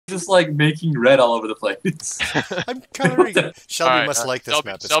just like making red all over the place. I'm coloring. Shelby right, must like this Shelby,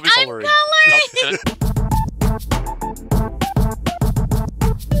 map. It's Shelby, coloring.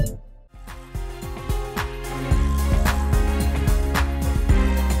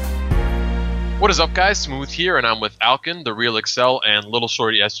 What is up, guys? Smooth here, and I'm with Alkan, the real Excl, and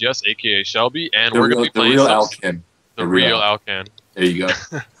Lilshortysgs, aka Shelby, and we're gonna be playing the real Alkan. The real Alkan. There you go.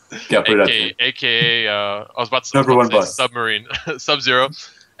 Yeah, put it up there. AKA, I was about to Number one say bus. Submarine, Sub-Zero.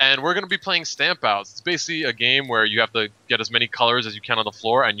 And we're going to be playing Stamp Outs. It's basically a game where you have to get as many colors as you can on the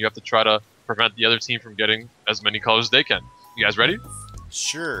floor, and you have to try to prevent the other team from getting as many colors as they can. You guys ready?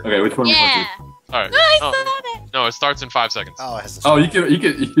 Sure. Okay, which one? Yeah. All right. No, I saw that. No, it starts in 5 seconds. Oh, it has the Oh, you can You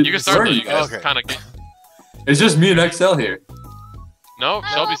can start though. You guys Okay. kind of. It's just me and XL here. No,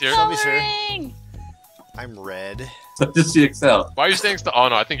 Shelby's here. Shelby's here. Coloring. I'm red. So just see XL. Why are you staying still? Oh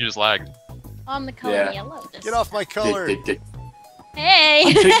no, I think you just lagged. I'm the color Yeah. yellow. This Get off my color. Hey.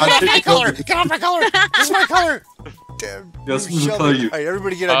 I'm Get off my taking color. over. Get off my color. This is my color. Damn. Yo, you Smooth will Shelby. color you. All right,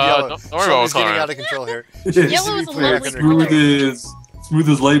 everybody get on yellow. Don't worry about Shelby's getting coloring. out of control here. Yellow is a lovely Smooth color. Smooth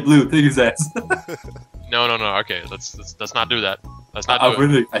is light blue. Take his ass. No. Okay, let's not do that. Let's not I'm do it.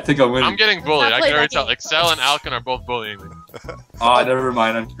 winning. I think I'm winning. I'm getting bullied. not I play can already that tell. game. Excel and Alkan are both bullying me. Oh, never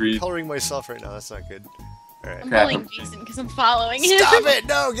mind. I'm green. Coloring myself right now. That's not good. All right. I'm Crap. bullying Jason because I'm following him. Stop it!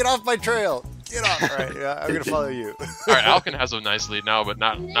 No, get off my trail. Get off. All right, yeah, I'm gonna follow you. All right, Alkan has a nice lead now, but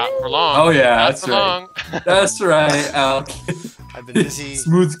not for long. Oh yeah, not that's for right. long. That's right, Al. I've been busy.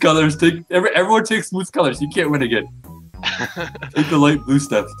 Smooth colors. Everyone takes smooth colors. You can't win again. Take the light blue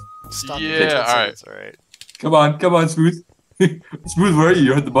stuff. Stop. Yeah, all right. All right. Come on, Smooth. Smooth, where are you?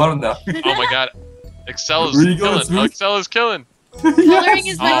 You're at the bottom now. Oh my God, Excel is Where you going, killing. Smooth? Excel is killing. Coloring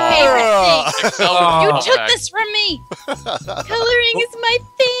is my favorite thing. Excel. Oh. You is took back. this from me. Coloring is my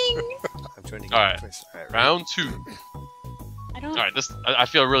thing. I'm trying to get All right. my place. All right. Round 2. I don't. All right, I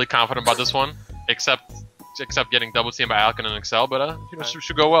feel really confident about this one, except getting double teamed by Alkan and Excel, but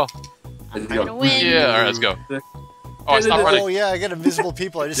should go well. Let's I'm gonna go. win. Yeah, all right, let's go. Oh, I stopped Oh running. yeah, I got invisible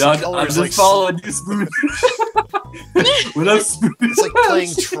people. I just Yeah, see I'm colors just like following you, Smooth. What up, Smooth? it's like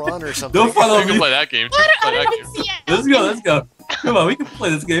playing Tron or something. Don't follow You can me. play that game. I Play don't that even game. see it. Let's go. Come on, we can play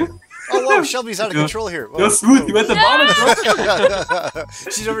this game. Oh whoa, Shelby's out of Go. control here. Yo, Smooth, you at the bottom, bro.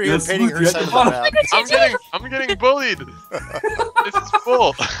 She's over here Yo, painting Smooth, her you at side the of the bottom. map. I'm getting bullied. This is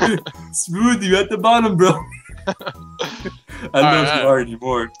full. Smooth, you at the bottom, bro. I don't know Alright, if you are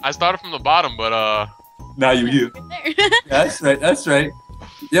anymore. I started from the bottom, but Now you. Right there. That's right.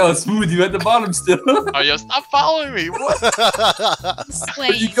 Yo, Smooth, you at the bottom still. oh yeah, stop following me. What?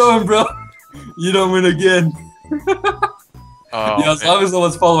 Where you Slave. going, bro? You don't win again. Oh, Yeah, as man. long as no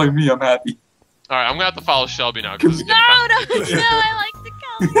one's following me, I'm happy. All right, I'm gonna have to follow Shelby now because No, I like the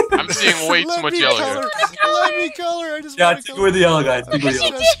color. I'm seeing way too Let much me yellow color. here. Let me color. I just Yeah, want to take color. away the yellow, guys. Take away the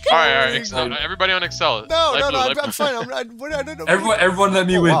yellow. All right, Excel. Everybody on Excel. No, Light no, blue, no, light I'm blue. fine. I don't know. Everyone let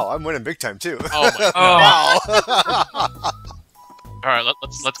me Oh, win. wow, I'm winning big time too. Oh my God. Oh, All right,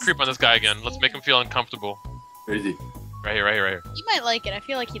 let's creep on this guy again. Let's make him feel uncomfortable. crazy. Right here. You might like it. I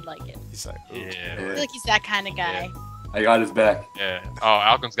feel like he'd like it. He's like, ooh. I Yeah. feel like he's that kind of guy. I got his back. Yeah. Oh,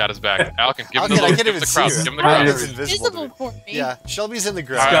 Alkan's got his back. Alkan, give him Alkan, the I look. can't Give him even the see crowd. you. Give him the Alright, crowd. Alkan's invisible. Visible to me. for me. Yeah, Shelby's in the All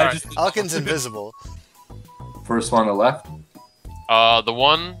ground. right. Just Alkan's invisible. first one on the left. The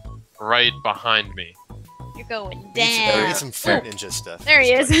one right behind me. You're going We down. need some fruit ninja stuff. There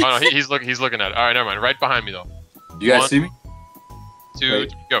he is. Oh no, he's looking at it. All right, never mind. Right behind me though. You guys One. see me? 2,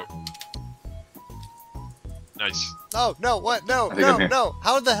 Wait. go. Nice. Oh no! What? No! I think I'm No! here. No!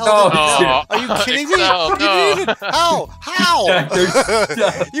 How the hell No. did he know? Oh, Are you kidding me? Excel, You didn't even. How? How?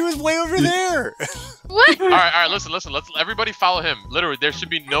 Yeah. He was way over there. What? All right. Listen. Let's everybody follow him. Literally, there should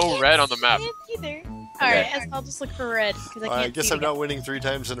be no red on the map. I can't see it either. Alright, I'll just look for red because I can't I guess see I'm not winning 3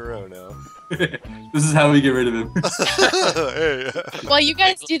 times in a row now. This is how we get rid of him. Hey. While you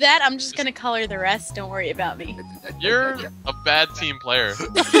guys do that, I'm just gonna color the rest. Don't worry about me. You're a bad team player.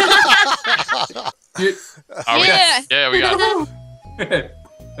 You- Oh, we Yeah. got, we got it.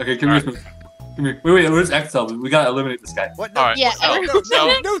 Okay, come here. Smooth. Come here. Wait, where's XL? We gotta eliminate this guy. What? No! All right. Yeah. No, No! no,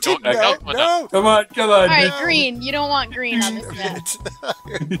 No! No! don't- No! no, No! Come on. Alright, No. green. You don't want green on this map.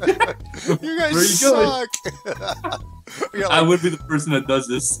 You guys Where are you going? suck. We got I like- would be the person that does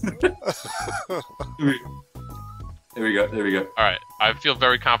this. Come here. There we go. All right. I feel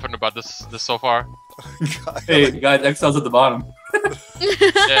very confident about this so far. God. Hey, guys, XL's at the bottom. Yeah.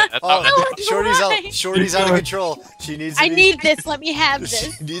 That's Oh, No, Shorty's why? out. Shorty's out of control. She needs. To I be, need this. Let me have She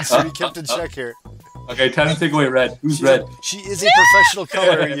this. needs to be kept in check here. Okay, time to take away red. Who's She's red? She is a professional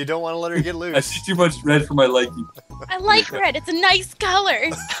colorer. You don't want to let her get I loose. see too much red for my liking. I like red. It's a nice color.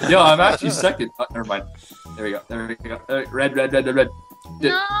 Yo, I'm actually second. Oh, never mind. There we go. Red.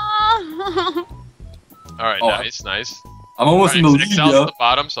 No. All right, Oh, nice. I'm almost in the lead, Excel's yo. at the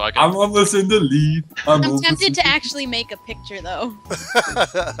bottom, so I can. I'm almost in the lead. I'm almost tempted in to the- actually make a picture though.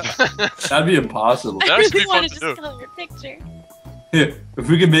 That'd be impossible. That'd I actually really be fun want to to do. just color a picture. Here,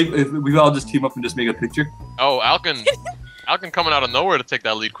 if we all just team up and just make a picture. Oh, Alkan coming out of nowhere to take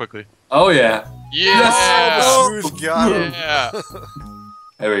that lead quickly. Oh yeah. Yeah. Yes! Smooth got him. Yeah.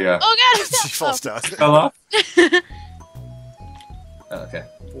 There we go. Oh god, She falls down. Fell off. Okay.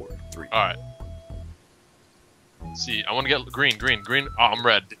 4, 3. All right. Let's see, I want to get green. Oh, I'm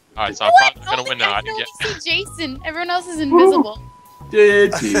red. All right, so I'm What? probably gonna win now. I can only get. see Jason. Everyone else is invisible.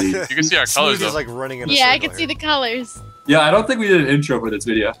 Did You can see our colors Smooth is though. like running in a Yeah, I circle can see here. the colors. Yeah, I don't think we did an intro for this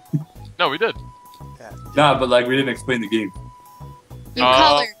video. No, we did. Nah, but like we didn't explain the game. You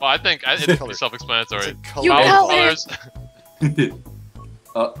color. Well, I think it's Color. pretty self-explanatory. It's a color. You Power color.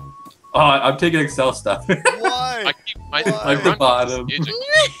 colors. I'm taking Excel stuff. Why? I keep my Why? Like the bottom. engaging.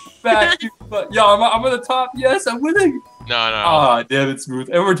 Back, yo, I'm at the top. Yes, I'm winning. No. Ah, damn it, Smooth.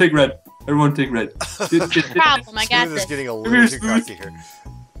 Everyone take red. Everyone take red. Problem. I got Smooth is this. getting a Come little here, too Smooth. cocky here.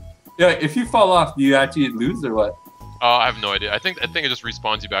 Yeah, if you fall off, do you actually lose or what? Oh, I have no idea. I think it just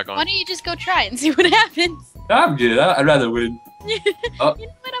respawns you back Why on. don't you just go try it and see what happens? I'm good. I'd rather win. You know what?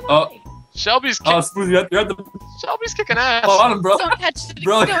 I'm Oh. okay. Shelby's Oh, Smooth, you're at the Shelby's kicking ass. bottom, bro. Don't touch it.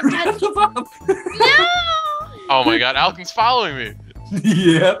 Bro, Don't you're at touch the it. bottom. No. Oh my God, Alkan's following me.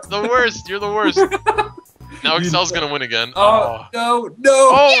 Yeah. The worst. You're the worst. Now Excel's gonna win again. Oh, no.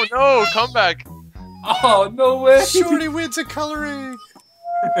 Oh no! Come back. Oh, no way. Shorty wins a coloring.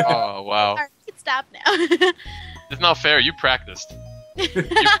 Oh wow. Alright, you can stop now. It's not fair. You practiced. You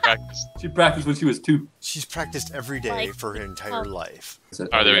practiced. She practiced when she was 2. She's practiced every day Like, for her entire life. All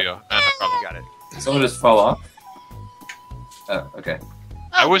right, there we go. And I probably You got it. Someone just fell off. Oh, okay.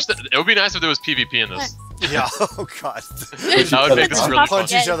 I wish that it would be nice if there was PvP in this. Yeah. Oh god. That would make this really fun.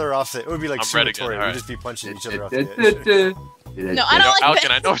 Punch each other off it. It would be like I'm red again, Sumatori. alright. We'd just be punching each other off the edge. No, I don't like Alkan,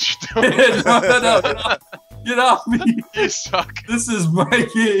 that. I know what you're doing. No. Get off me. You suck. This is my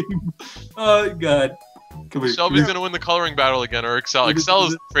game. Oh, God. Come here. Shelby's gonna win the coloring battle again, or Excel. Excel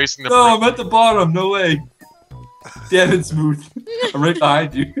is facing the. No, I'm at the bottom. No way. Damn it, Smooth. I'm right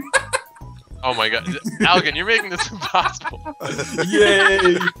behind you. Oh my God, Alkan, you're making this impossible.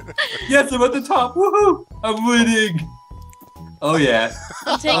 Yay. Yes, I'm at the top. Woohoo. I'm winning. Oh, yeah.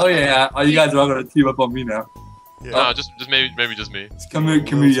 I'm taking Oh, yeah. Oh, you guys are all going to team up on me now. Yeah. No, just maybe just me. Come here,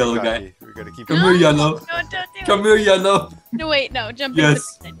 yellow guy. We gotta keep Come here, yellow. No, don't do Come it. here, yellow. No, wait, no. Jump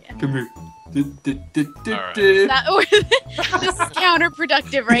Yes. in. Yeah. Come here. Alright. This is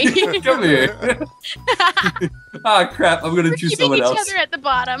counterproductive right here. Come here. Ah, crap. I'm going to We're choose keeping someone each else. other at the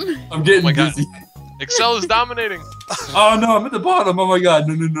bottom. I'm getting Oh my God. dizzy. Excel is dominating. Oh, no. I'm at the bottom. Oh, my God.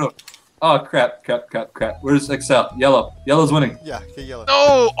 No. Oh, crap. Where's Excel? Yellow. Yellow's winning. Yeah, get yellow. No.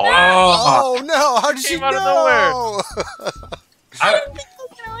 Oh, Oh, Oh no! How did Came she out of know?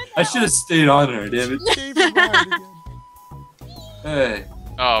 I should have stayed on her, damn it. Came from behind again. Hey.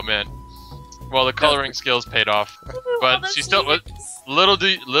 oh man. Well, the coloring skills paid off, but she still. Little do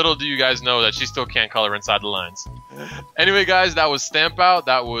you guys know that she still can't color inside the lines. Anyway, guys, that was Stamp Out.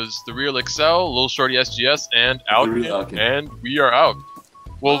 That was the real Excel, Lilshortysgs, and The real Alkan, Alkan. and we are out.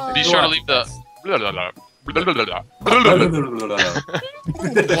 Well, be sure to leave the.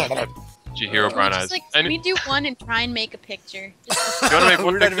 Hero brown eyes. Like, And we do one and try and make a picture. Just you wanna make We're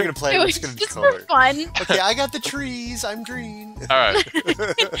one not even picture? gonna play. do We're it just gonna just color. for fun. Okay, I got the trees. I'm green. All right.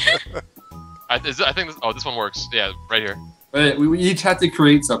 I think this one works. Yeah, right here. Wait, we each have to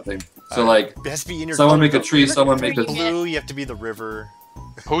create something. So, like, It has to be in your. someone color make a code. tree, someone make a... Blue. You have to be the river.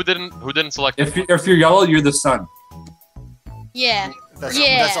 Who didn't select? If you're yellow, you're the sun. Yeah. That's,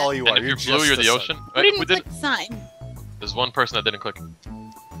 Yeah. that's all you And are. if you're blue, just you're the sun. ocean. Who Wait, didn't who click didn't? the sign? There's one person that didn't click.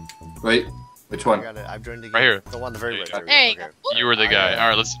 Wait, which I one? got it. I've joined again. Right here. The one on the very right. There you we go. You were the guy. Yeah. All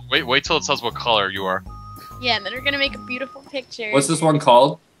right, let's wait till it tells what color you are. Yeah, and then we're gonna make a beautiful picture. What's this one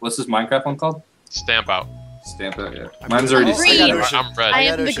called? What's this Minecraft one called? Stamp out. Stamp it, yeah. I'm Mine's green. already Oh, I got stamped. ocean. I'm red. I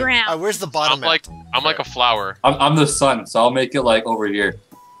got am the ocean. ground. Where's the bottom? I'm like a flower. I'm the sun, so I'll make it, like, over here.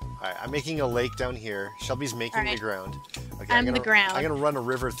 Alright, I'm making a lake down here. Shelby's making Alright. the ground. Okay, I'm gonna, the ground. I'm gonna run a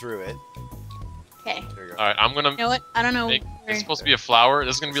river through it. Okay. There you go. All right, I'm gonna You know what? I don't know. make. where- It's supposed to be a flower.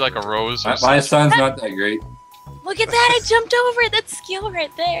 This is gonna be like a rose. Or My something. sun's not that great. Look at that! I jumped over it. That's skill right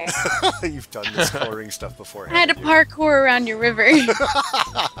there. You've done this coloring stuff before. I had to haven't you? parkour around your river.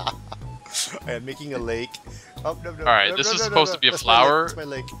 I am making a lake. Oh, no, All right, this is supposed to be a That's my lake, flower. That's my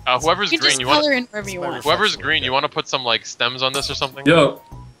lake. Whoever's You can green, just you want. color in wherever you It's my want. Whoever's reflection, green, yeah. you want to put some like stems on this or something. Yo,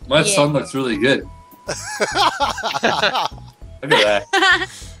 my Yeah. sun looks really good. Look at that.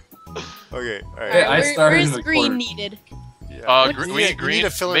 Okay, alright. Hey, I Where- started where's in the green corner. needed? Yeah. We You need need to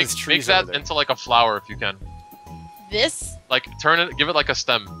fill in Make his trees that over there. into like a flower if you can. This? Like turn it, give it like a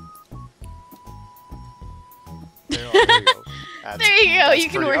stem. There you go. There you go. You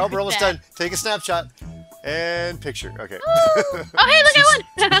can pretty. work Oh, with we're almost that. done. Take a snapshot and picture. Okay. Oh, hey, look, I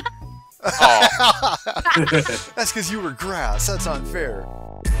won! Oh, That's because you were grass. That's unfair.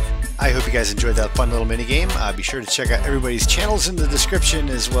 I hope you guys enjoyed that fun little mini game. Be sure to check out everybody's channels in the description,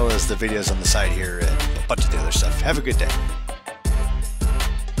 as well as the videos on the side here and a bunch of the other stuff. Have a good day.